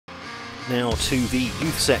Now to the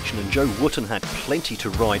youth section, and Joe Wootton had plenty to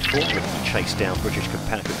ride for, looking to chase down British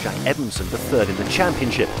compatriot Jack Evanson for third in the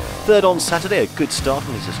championship. Third on Saturday, a good start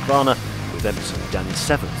on his Husqvarna, with Evanson down in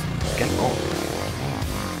seventh. Game on.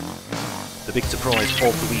 The big surprise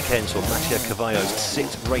of the weekend saw Mattia Cavallo's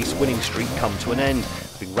sixth race winning streak come to an end.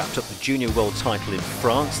 Having wrapped up the junior world title in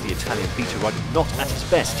France, the Italian beta rider not at his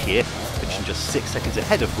best here, finishing just 6 seconds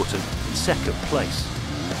ahead of Wootton in second place.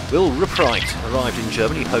 Will Ruprecht arrived in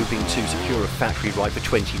Germany hoping to secure a factory ride for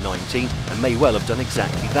 2019 and may well have done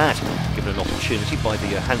exactly that, given an opportunity by the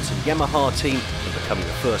Johansson Yamaha team of becoming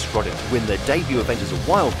the first rider to win their debut event as a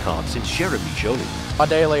wildcard since Jeremy Joly.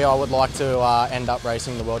 Ideally, I would like to end up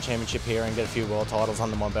racing the World Championship here and get a few world titles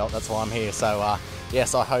under my belt. That's why I'm here. So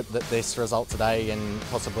yes, I hope that this result today and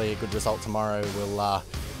possibly a good result tomorrow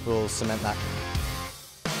will cement that.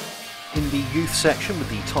 In the youth section, with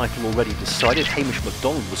the title already decided, Hamish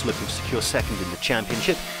MacDonald was looking to secure second in the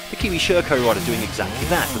championship. The Kiwi Sherco rider doing exactly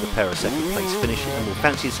that with a pair of second place finishes and will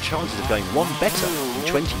fancy his chances of going one better in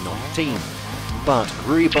 2019. But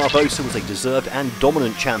Rui Barbosa was a deserved and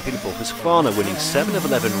dominant champion for Husqvarna, winning 7 of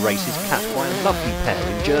 11 races capped by a lovely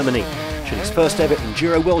pair in Germany. Chile's first ever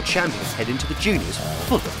Enduro World Champions head into the juniors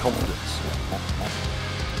full of confidence.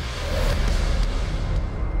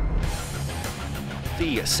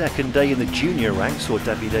 The second day in the junior ranks saw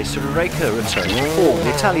Davide Sorreca return to form.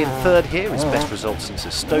 The Italian third here, his best result since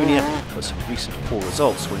Estonia, but some recent poor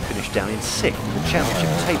results when finished down in 6th in the championship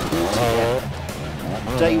table.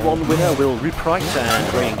 Day one winner Will Ruprecht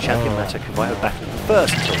and reigning champion Mattia Cavallo battled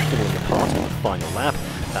first until falling apart in the final lap.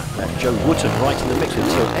 That left Joe Wootton right in the mix with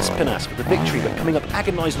Till Espinas for the victory, but coming up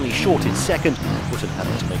agonisingly short in second. Wootton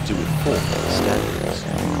having to make do with fourth in the standings.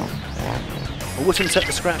 Wootton set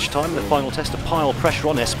the scratch time in the final test to pile pressure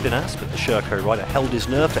on Espinas, but the Sherco rider held his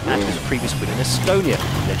nerve to add to his previous win in Estonia,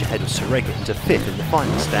 and edge ahead of Sorreca into 5th in the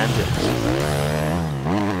final standings.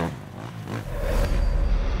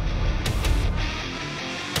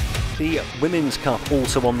 The Women's Cup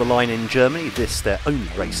also on the line in Germany, this their only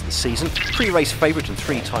race of the season. Pre-race favourite and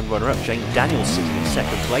 3-time runner-up Jane Daniels sitting in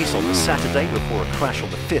second place on the Saturday before a crash on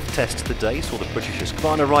the 5th test of the day saw the British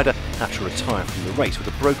Husqvarna rider have to retire from the race with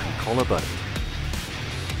a broken collarbone.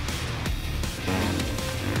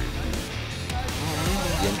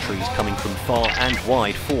 The entries coming from far and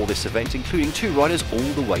wide for this event, including 2 riders all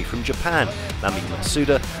the way from Japan. Nami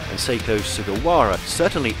Matsuda and Seiko Sugawara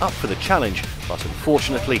certainly up for the challenge, but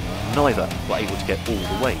unfortunately neither were able to get all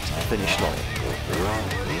the way to the finish line.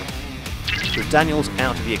 With Daniels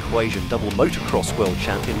out of the equation, double motocross world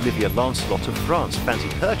champion Livia Lancelot of France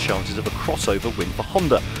fancied her chances of a crossover win for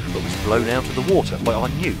Honda, but was blown out of the water by our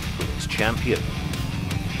new women's champion.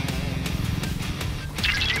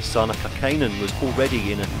 Sana Kakkanen was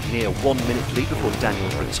already in a near 1 minute lead before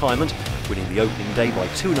Daniels' retirement, winning the opening day by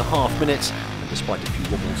 2.5 minutes, and despite a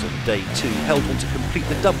few wobbles on day 2, held on to complete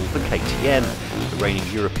the double for KTM. The reigning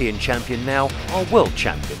European champion now our world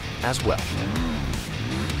champion as well.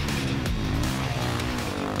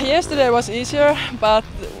 Yesterday was easier, but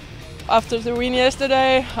after the win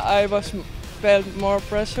yesterday I felt more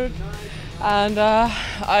pressured, and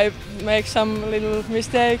I make some little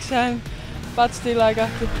mistakes, but still I got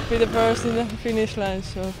to be the first in the finish line,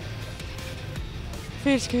 so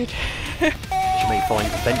feels good. She may find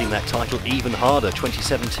defending that title even harder.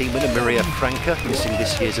 2017 winner Mireia Franca missing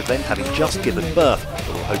this year's event, having just given birth, but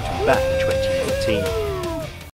will hope to be back in 2019.